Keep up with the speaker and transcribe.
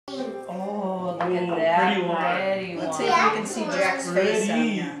at that pretty one. pretty one. Let's see if we can see Jack's face on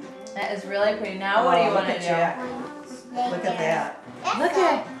here. That is really pretty. Now what do you want to do? Jack. Look at that. Look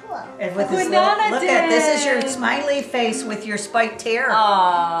at And with Good this little, Nonna look at this is your did. smiley face with your spiked hair.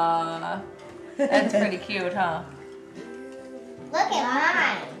 Aww. That's pretty cute, huh? Look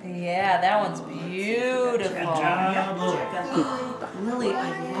at Yeah, that one's beautiful. Good job, Lily. Lily,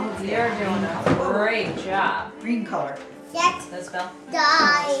 I love You're that doing a great job. green color. mine. That's This Bill?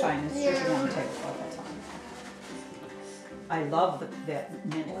 It's fine. It's just one tablecloth. That's fine. I love that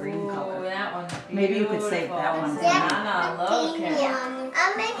mint green Ooh, color. that one's beautiful. Maybe you could save that one for Nonna, look the at one.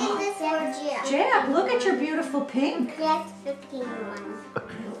 I'm making this for Jack. Jack, look at your beautiful pink. That's the pink one.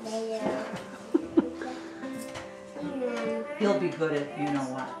 There. He'll be good at you know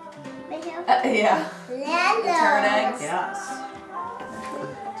what. yeah. Lando. The turd eggs. Yes.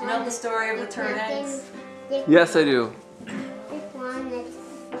 Do you know the story of the turd eggs? Yes, I do. This one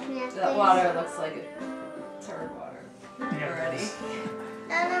that's That water looks like a turd water already.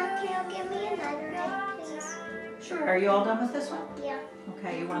 Nana, can you give me another egg, please? Sure. Are you all done with this one? Yeah.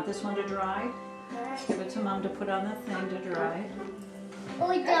 Okay, you want this one to dry? Give it to Mom to put on the thing to dry. We're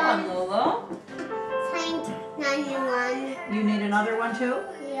Come on, done. Lulu. Thank 91. You need another one too?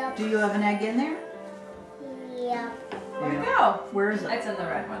 Yep. Do you have an egg in there? Yep. Where'd it go? Where is it? It's in the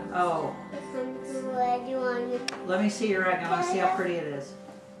red one. Oh, This one's the red one. let me see your egg. I want to see how pretty it is.